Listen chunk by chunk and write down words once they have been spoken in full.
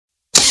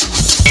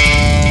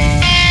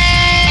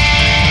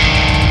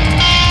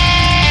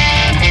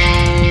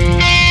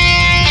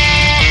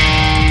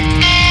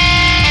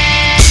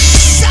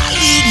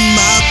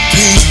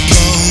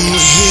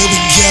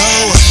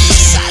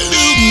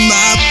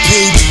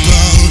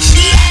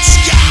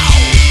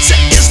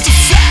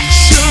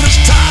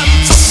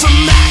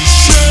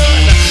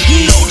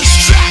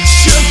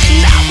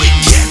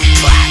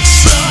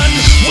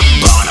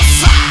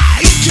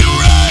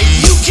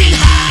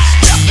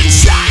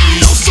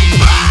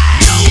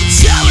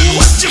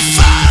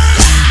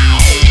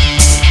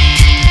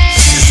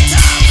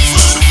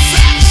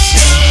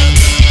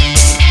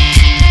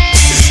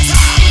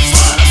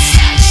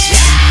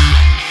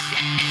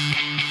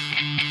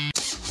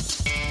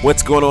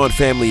What's going on,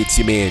 family? It's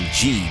your man,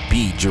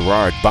 GB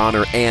Gerard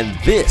Bonner, and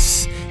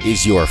this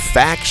is your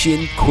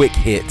Faction Quick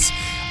Hits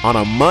on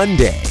a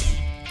Monday,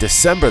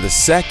 December the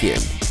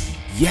 2nd.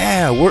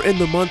 Yeah, we're in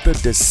the month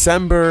of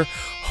December.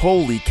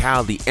 Holy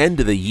cow, the end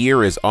of the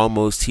year is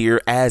almost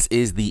here, as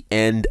is the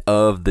end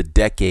of the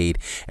decade.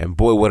 And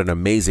boy, what an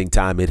amazing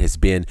time it has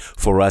been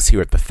for us here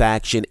at The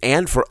Faction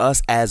and for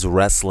us as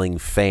wrestling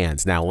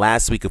fans. Now,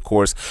 last week, of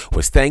course,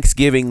 was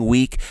Thanksgiving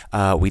week.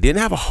 We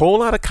didn't have a whole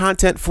lot of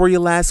content for you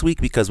last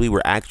week because we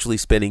were actually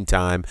spending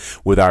time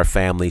with our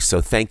family. So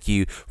thank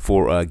you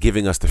for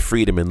giving us the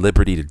freedom and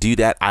liberty to do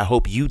that. I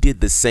hope you did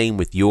the same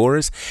with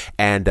yours.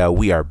 And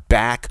we are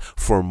back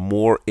for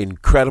more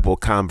incredible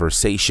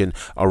conversation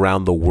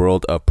around the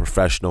world of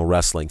professional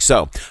wrestling.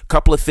 So, a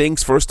couple of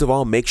things. First of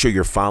all, make sure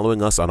you're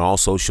following us on all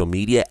social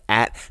media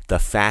at The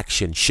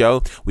Faction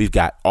Show. We've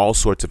got all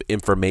sorts of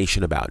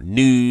information about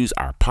news,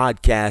 our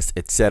podcast,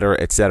 etc.,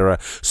 etc.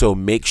 So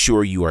make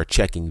sure you are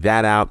checking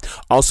that out.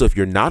 Also, if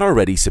you're not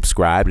already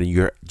subscribed and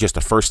you're just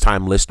a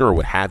first-time listener or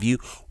what have you,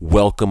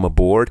 welcome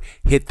aboard.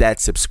 Hit that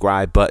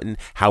subscribe button,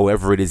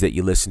 however it is that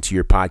you listen to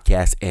your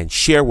podcast, and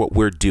share what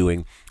we're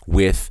doing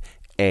with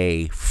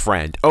a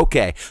friend.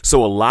 Okay,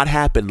 so a lot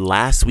happened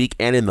last week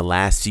and in the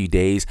last few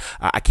days.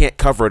 I can't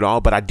cover it all,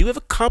 but I do have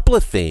a couple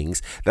of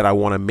things that I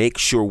want to make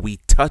sure we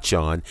touch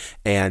on,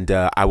 and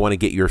I want to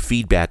get your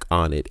feedback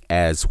on it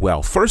as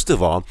well. First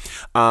of all,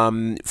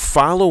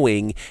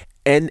 following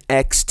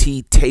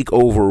NXT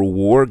TakeOver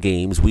War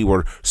Games, we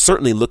were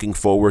certainly looking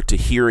forward to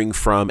hearing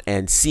from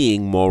and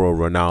seeing Mauro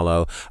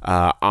Ranallo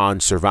on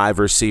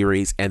Survivor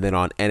Series and then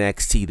on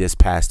NXT this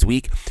past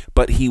week,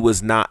 but he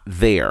was not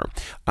there.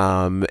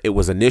 It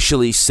was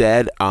initially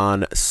said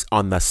on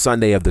the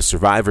Sunday of the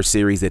Survivor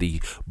Series that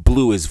he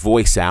blew his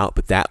voice out,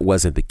 but that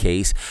wasn't the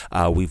case.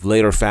 We've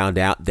later found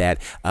out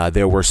that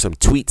there were some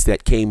tweets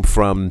that came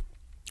from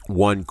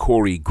one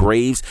Corey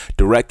Graves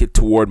directed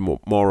toward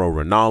Mauro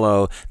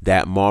Ranallo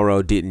that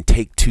Mauro didn't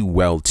take too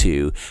well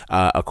to,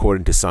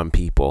 according to some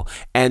people.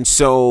 And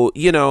so,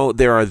 you know,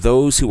 there are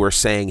those who are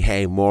saying,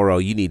 hey, Mauro,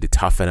 you need to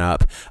toughen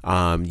up.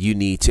 You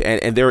need to,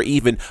 and there are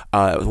even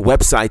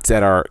websites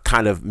that are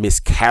kind of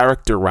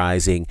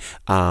mischaracterizing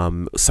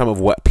some of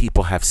what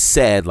people have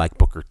said, like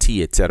Booker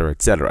T, et cetera,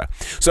 et cetera.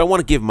 So I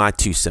want to give my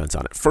 2 cents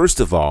on it. First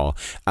of all,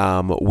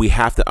 we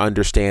have to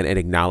understand and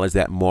acknowledge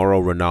that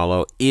Mauro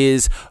Ranallo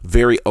is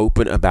very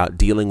open about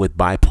dealing with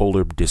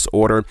bipolar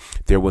disorder.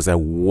 There was a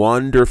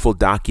wonderful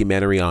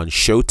documentary on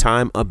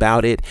Showtime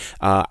about it.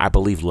 I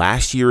believe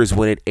last year is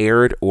when it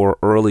aired, or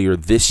earlier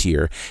this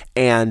year.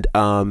 And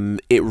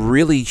it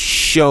really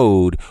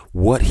showed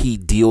what he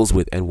deals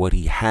with and what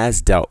he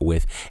has dealt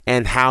with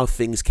and how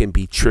things can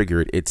be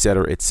triggered, et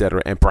cetera, et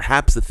cetera. And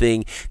perhaps the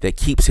thing that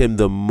keeps him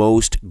the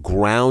most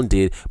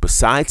grounded,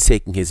 besides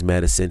taking his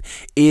medicine,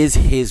 is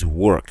his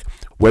work.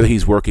 Whether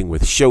he's working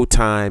with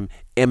Showtime,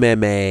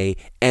 MMA,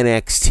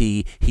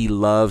 NXT, he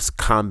loves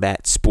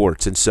combat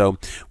sports. And so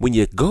when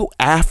you go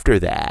after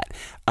that,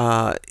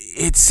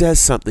 it says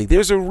something.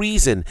 There's a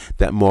reason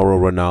that Mauro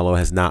Ranallo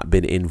has not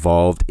been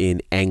involved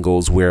in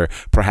angles where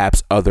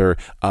perhaps other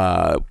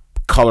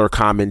color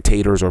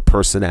commentators or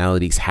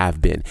personalities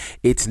have been.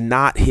 It's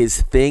not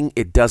his thing.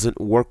 It doesn't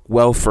work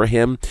well for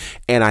him.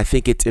 And I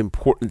think it's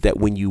important that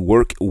when you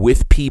work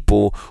with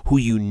people who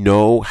you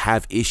know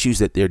have issues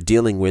that they're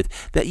dealing with,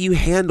 that you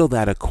handle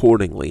that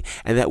accordingly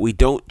and that we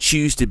don't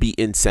choose to be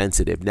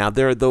insensitive. Now,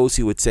 there are those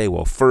who would say,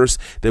 well, first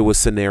there was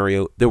a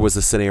scenario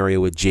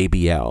with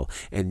JBL,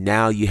 and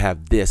now you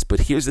have this. But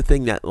here's the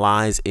thing that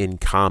lies in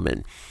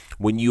common.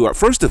 When you are,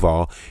 first of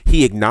all,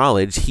 he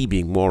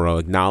being Mauro,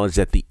 acknowledged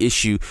that the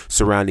issue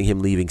surrounding him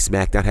leaving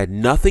SmackDown had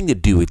nothing to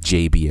do with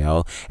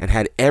JBL and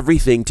had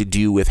everything to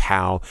do with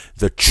how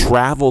the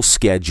travel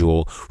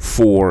schedule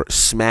for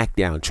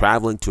SmackDown,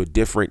 traveling to a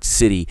different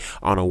city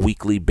on a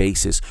weekly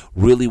basis,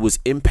 really was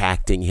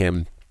impacting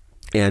him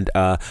and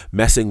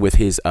messing with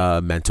his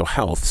mental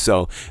health.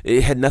 So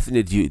it had nothing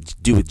to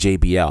do with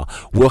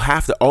JBL. We'll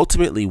have to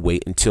ultimately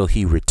wait until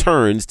he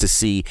returns to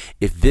see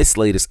if this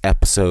latest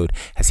episode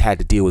has had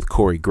to deal with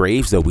Corey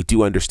Graves, though we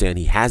do understand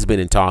he has been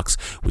in talks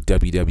with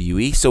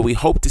WWE. So we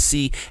hope to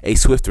see a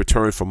swift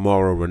return from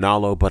Mauro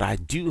Ranallo, but I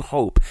do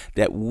hope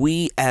that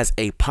we as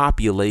a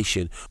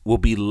population will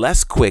be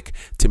less quick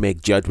to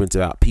make judgments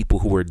about people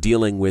who are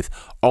dealing with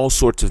all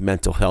sorts of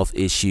mental health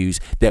issues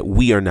that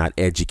we are not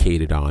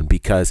educated on,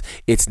 because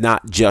it's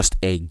not just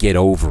a get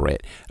over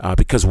it,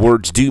 because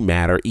words do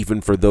matter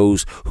even for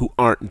those who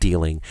aren't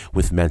dealing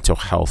with mental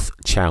health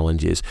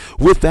challenges.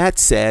 With that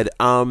said,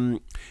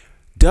 WWE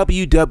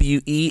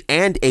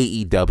and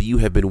AEW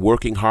have been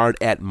working hard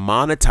at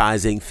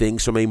monetizing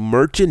things from a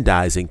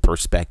merchandising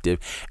perspective,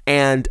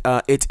 and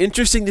it's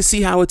interesting to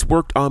see how it's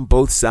worked on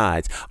both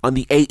sides. On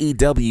the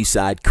AEW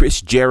side,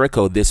 Chris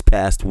Jericho this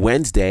past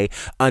Wednesday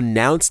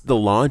announced the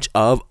launch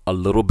of A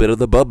Little Bit of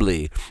the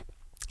Bubbly.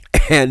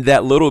 And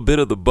that little bit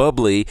of the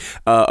bubbly,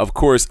 of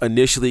course,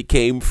 initially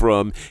came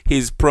from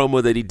his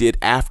promo that he did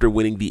after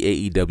winning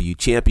the AEW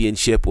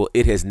championship. Well,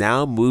 it has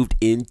now moved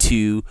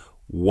into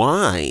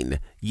wine.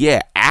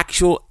 Yeah,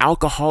 actual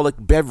alcoholic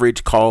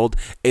beverage called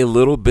A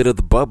Little Bit of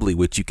the Bubbly,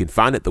 which you can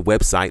find at the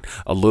website,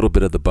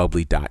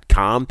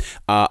 alittlebitofthebubbly.com.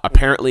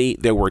 Apparently,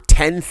 there were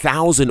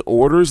 10,000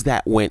 orders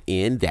that went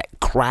in that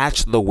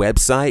crashed the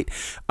website.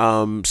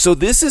 So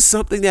this is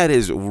something that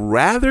is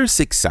rather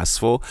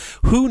successful.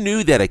 Who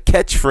knew that a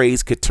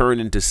catchphrase could turn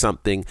into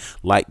something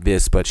like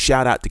this? But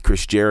shout out to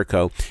Chris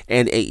Jericho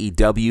and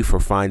AEW for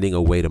finding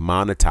a way to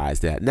monetize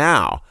that.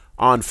 Now,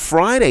 on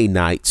Friday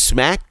night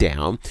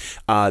SmackDown,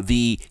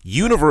 the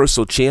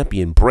Universal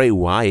Champion Bray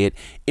Wyatt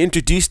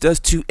introduced us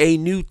to a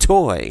new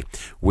toy,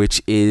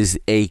 which is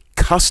a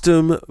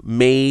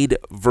custom-made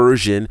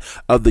version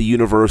of the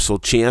Universal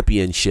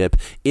Championship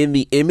in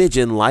the image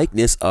and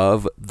likeness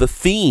of The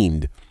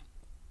Fiend.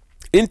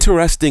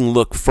 Interesting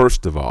look,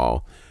 first of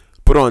all.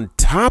 But on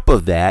top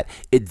of that,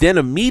 it then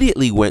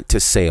immediately went to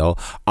sale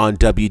on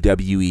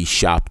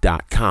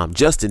WWEshop.com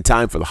just in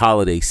time for the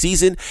holiday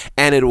season,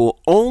 and it will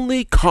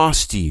only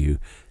cost you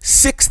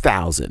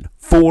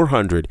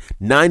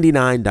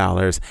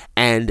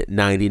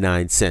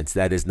 $6,499.99.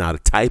 That is not a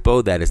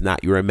typo. That is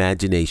not your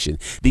imagination.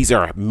 These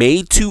are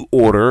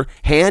made-to-order,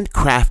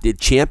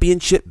 handcrafted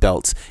championship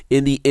belts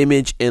in the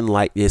image and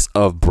likeness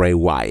of Bray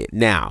Wyatt.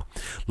 Now,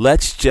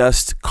 let's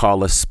just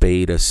call a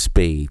spade a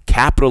spade.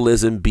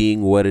 Capitalism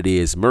being what it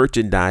is,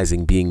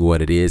 merchandising being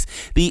what it is,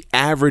 the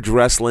average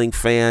wrestling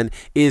fan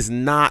is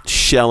not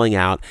shelling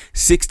out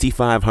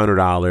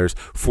 $6,500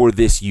 for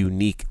this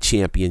unique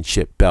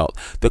championship belt.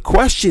 The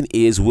question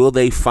is, will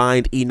they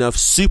find enough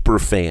super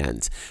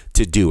fans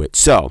to do it?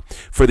 So,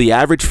 for the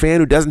average fan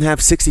who doesn't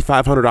have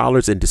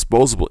 $6,500 in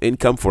disposable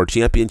income for a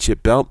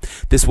championship belt,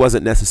 this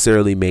wasn't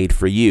necessarily made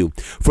for you.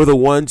 For the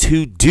ones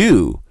who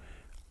do,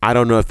 I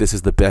don't know if this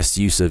is the best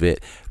use of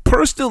it.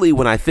 Personally,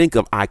 when I think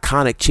of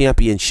iconic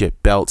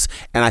championship belts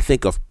and I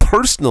think of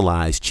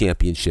personalized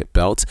championship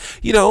belts,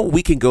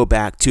 we can go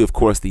back to, of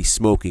course, the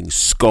Smoking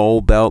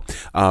Skull belt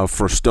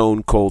for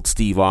Stone Cold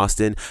Steve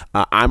Austin.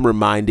 I'm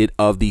reminded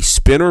of the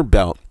Spinner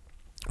belt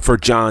for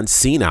John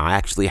Cena. I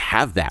actually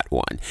have that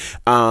one.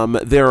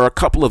 There are a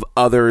couple of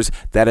others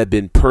that have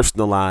been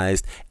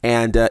personalized,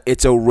 and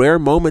it's a rare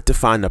moment to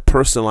find a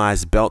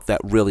personalized belt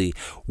that really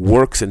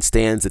works and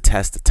stands the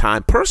test of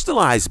time.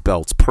 Personalized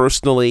belts,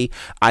 personally,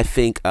 I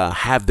think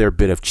have their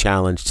bit of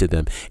challenge to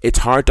them. It's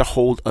hard to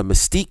hold a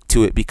mystique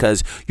to it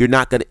because you're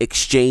not going to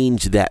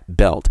exchange that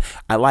belt.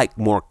 I like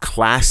more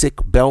classic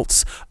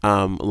belts,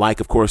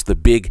 like, of course, the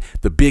big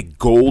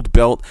gold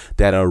belt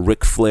that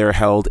Ric Flair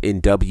held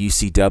in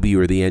WCW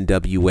or the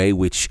NWA,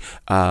 which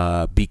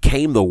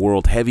became the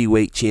World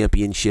Heavyweight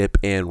Championship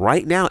and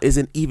right now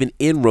isn't even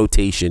in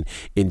rotation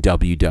in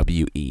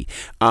WWE.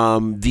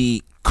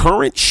 The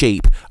current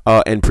shape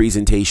and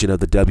presentation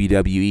of the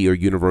WWE or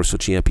Universal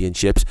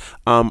Championships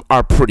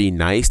are pretty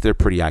nice. They're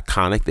pretty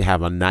iconic. They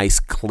have a nice,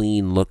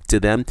 clean look to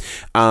them.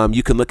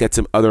 You can look at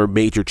some other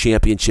major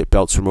championship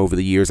belts from over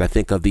the years. I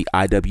think of the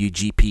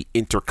IWGP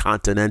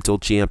Intercontinental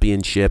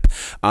Championship.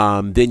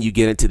 Then you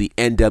get into the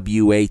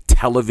NWA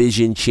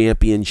Television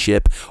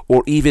Championship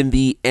or even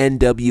the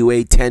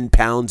NWA 10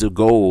 Pounds of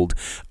Gold.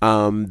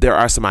 There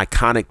are some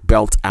iconic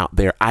belts out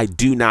there. I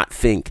do not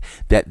think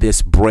that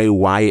this Bray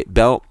Wyatt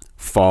belt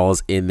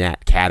falls in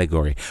that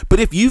category. But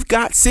if you've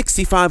got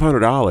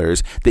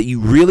 $6,500 that you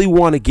really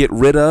want to get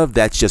rid of,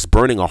 that's just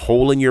burning a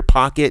hole in your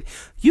pocket,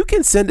 you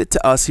can send it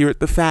to us here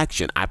at The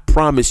Faction. I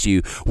promise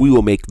you, we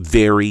will make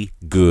very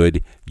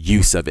good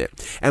use of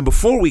it. And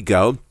before we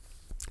go,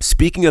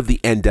 speaking of the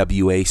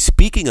NWA,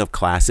 speaking of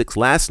classics,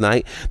 last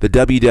night the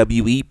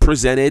WWE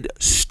presented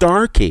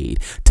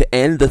Starrcade to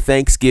end the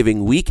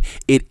Thanksgiving week.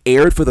 It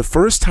aired for the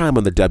first time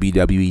on the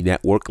WWE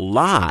Network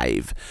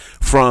live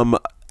from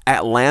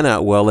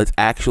Atlanta. Well, it's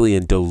actually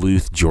in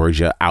Duluth,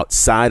 Georgia,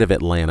 outside of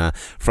Atlanta,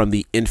 from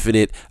the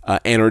Infinite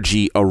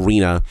Energy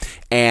Arena.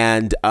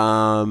 And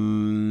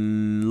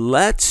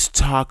let's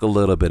talk a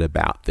little bit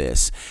about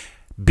this.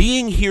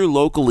 Being here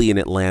locally in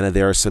Atlanta,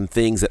 there are some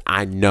things that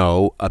I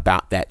know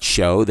about that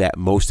show that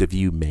most of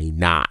you may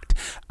not.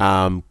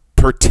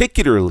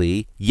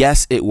 Particularly,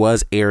 yes, it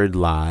was aired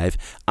live,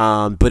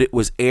 but it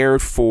was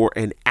aired for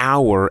an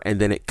hour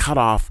and then it cut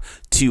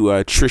off to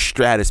Trish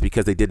Stratus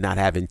because they did not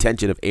have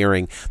intention of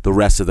airing the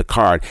rest of the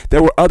card.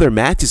 There were other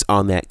matches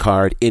on that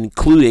card,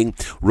 including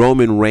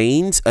Roman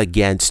Reigns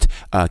against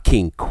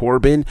King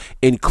Corbin,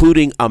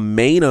 including a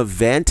main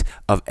event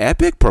of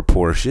epic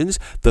proportions,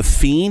 The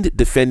Fiend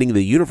defending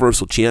the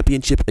Universal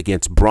Championship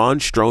against Braun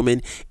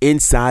Strowman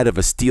inside of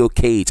a steel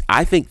cage.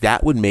 I think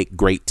that would make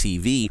great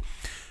TV.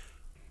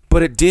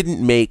 But it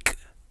didn't make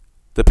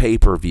the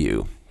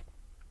pay-per-view.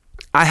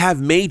 I have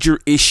major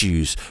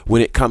issues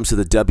when it comes to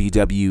the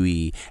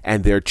WWE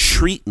and their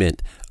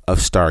treatment of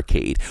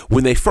Starrcade.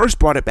 When they first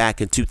brought it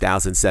back in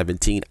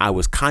 2017, I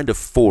was kind of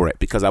for it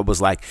because I was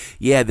like,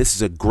 yeah, this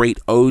is a great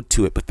ode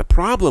to it. But the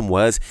problem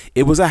was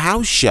it was a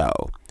house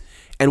show.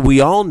 And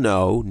we all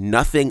know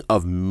nothing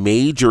of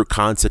major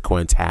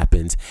consequence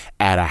happens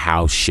at a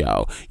house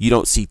show. You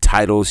don't see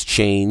titles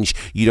change.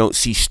 You don't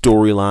see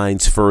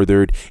storylines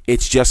furthered.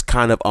 It's just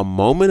kind of a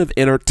moment of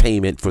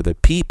entertainment for the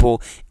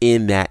people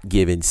in that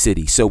given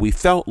city. So we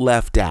felt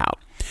left out.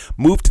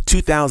 Move to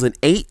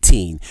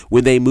 2018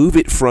 when they move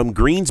it from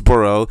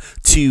Greensboro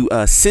to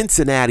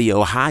Cincinnati,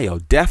 Ohio.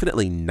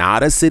 Definitely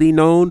not a city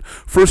known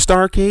for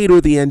Starrcade or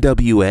the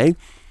NWA,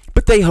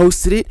 but they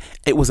hosted it.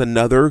 It was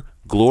another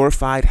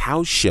glorified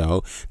house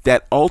show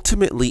that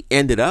ultimately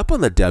ended up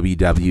on the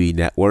WWE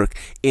Network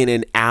in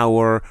an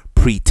hour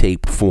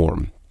pre-tape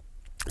form.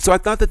 So I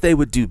thought that they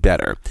would do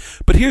better.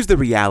 But here's the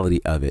reality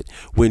of it.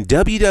 When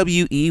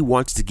WWE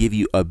wants to give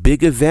you a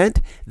big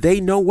event,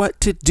 they know what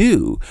to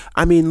do.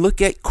 I mean,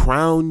 look at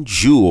Crown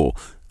Jewel.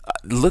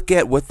 Look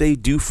at what they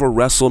do for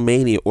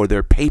WrestleMania or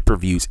their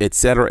pay-per-views,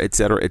 etc.,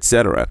 etc.,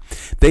 etc.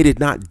 They did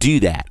not do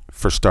that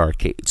for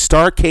Starrcade.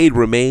 Starrcade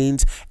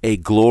remains a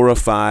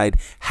glorified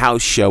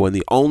house show, and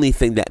the only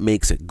thing that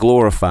makes it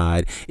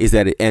glorified is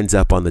that it ends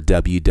up on the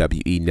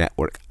WWE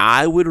Network.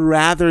 I would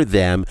rather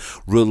them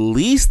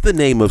release the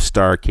name of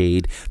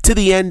Starrcade to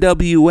the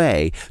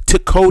NWA, to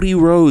Cody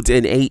Rhodes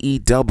and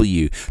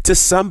AEW, to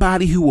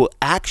somebody who will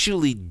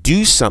actually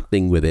do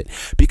something with it,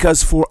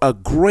 because for a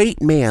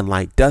great man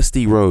like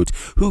Dusty Rhodes,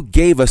 who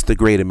gave us the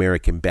Great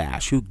American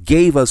Bash, who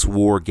gave us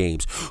War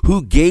Games,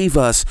 who gave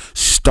us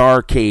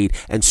Starrcade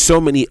and so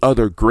many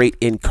other great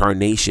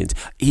incarnations.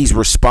 He's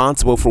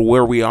responsible for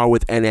where we are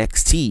with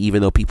NXT,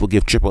 even though people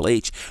give Triple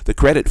H the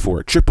credit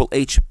for it. Triple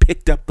H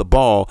picked up the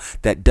ball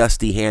that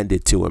Dusty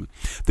handed to him.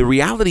 The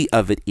reality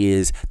of it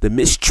is the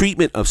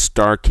mistreatment of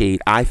Starrcade,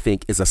 I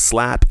think, is a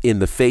slap in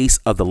the face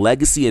of the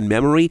legacy and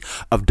memory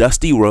of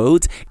Dusty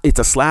Rhodes. It's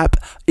a slap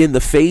in the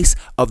face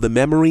of the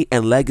memory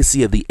and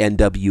legacy of the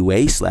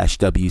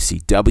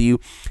NWA/WCW.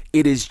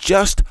 It is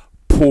just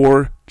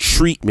poor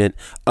treatment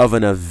of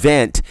an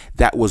event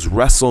that was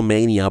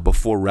WrestleMania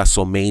before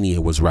WrestleMania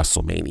was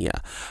WrestleMania.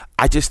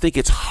 I just think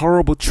it's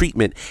horrible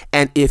treatment.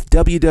 And if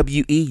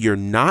WWE, you're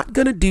not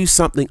going to do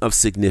something of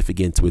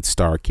significance with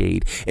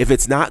Starrcade, if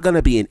it's not going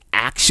to be an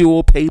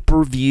actual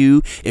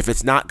pay-per-view, if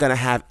it's not going to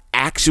have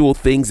actual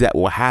things that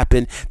will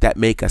happen that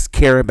make us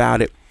care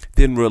about it,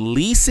 then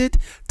release it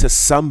to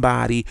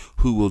somebody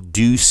who will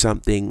do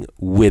something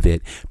with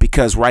it.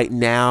 Because right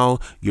now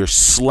you're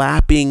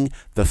slapping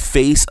the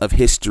face of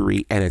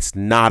history, and it's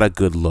not a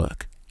good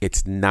look.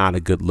 It's not a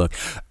good look.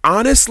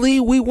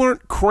 Honestly, we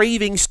weren't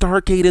craving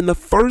Starrcade in the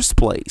first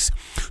place.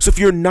 So if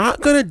you're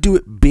not going to do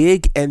it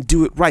big and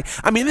do it right,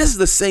 I mean, this is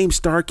the same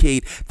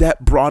Starrcade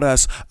that brought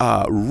us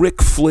Ric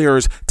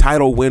Flair's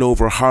title win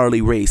over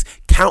Harley Race,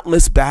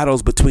 countless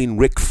battles between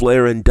Ric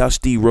Flair and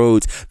Dusty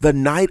Rhodes, the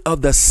night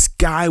of the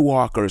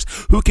Skywalkers.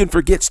 Who can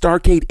forget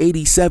Starrcade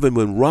 87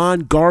 when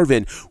Ron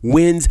Garvin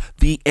wins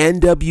the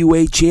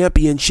NWA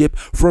Championship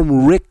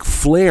from Ric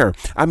Flair?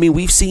 I mean,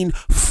 we've seen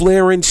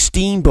Flair and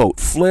Steamboat,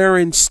 Flair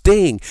and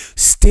Sting,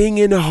 Sting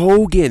and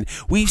Hogan.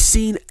 We've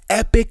seen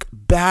epic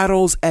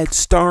battles at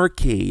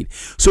Starrcade.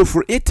 So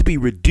for it to be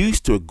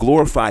reduced to a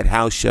glorified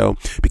house show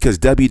because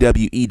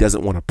WWE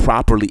doesn't want to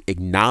properly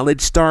acknowledge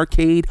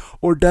Starrcade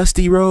or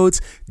Dusty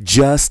Rhodes,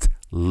 just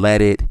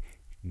let it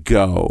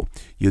go.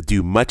 You'll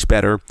do much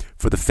better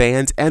for the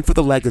fans and for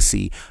the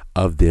legacy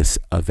of this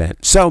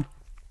event. So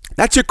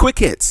that's your quick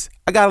hits.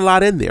 I got a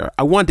lot in there.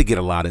 I wanted to get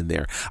a lot in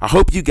there. I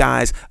hope you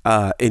guys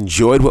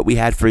enjoyed what we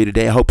had for you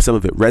today. I hope some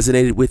of it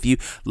resonated with you.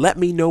 Let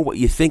me know what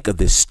you think of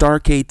this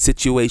Starrcade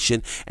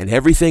situation and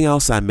everything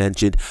else I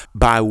mentioned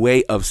by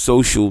way of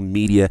social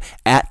media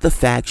at The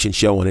Faction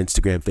Show on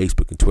Instagram,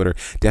 Facebook, and Twitter.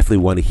 Definitely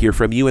want to hear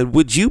from you. And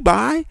would you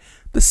buy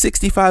the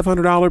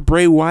 $6,500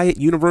 Bray Wyatt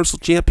Universal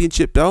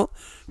Championship belt,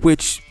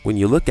 which, when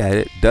you look at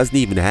it, doesn't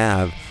even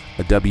have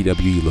a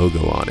WWE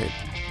logo on it?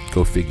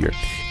 Go figure.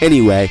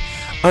 Anyway,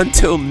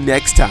 until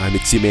next time,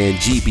 it's your man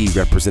GB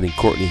representing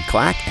Courtney and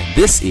Clack, and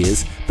this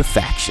is The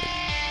Faction.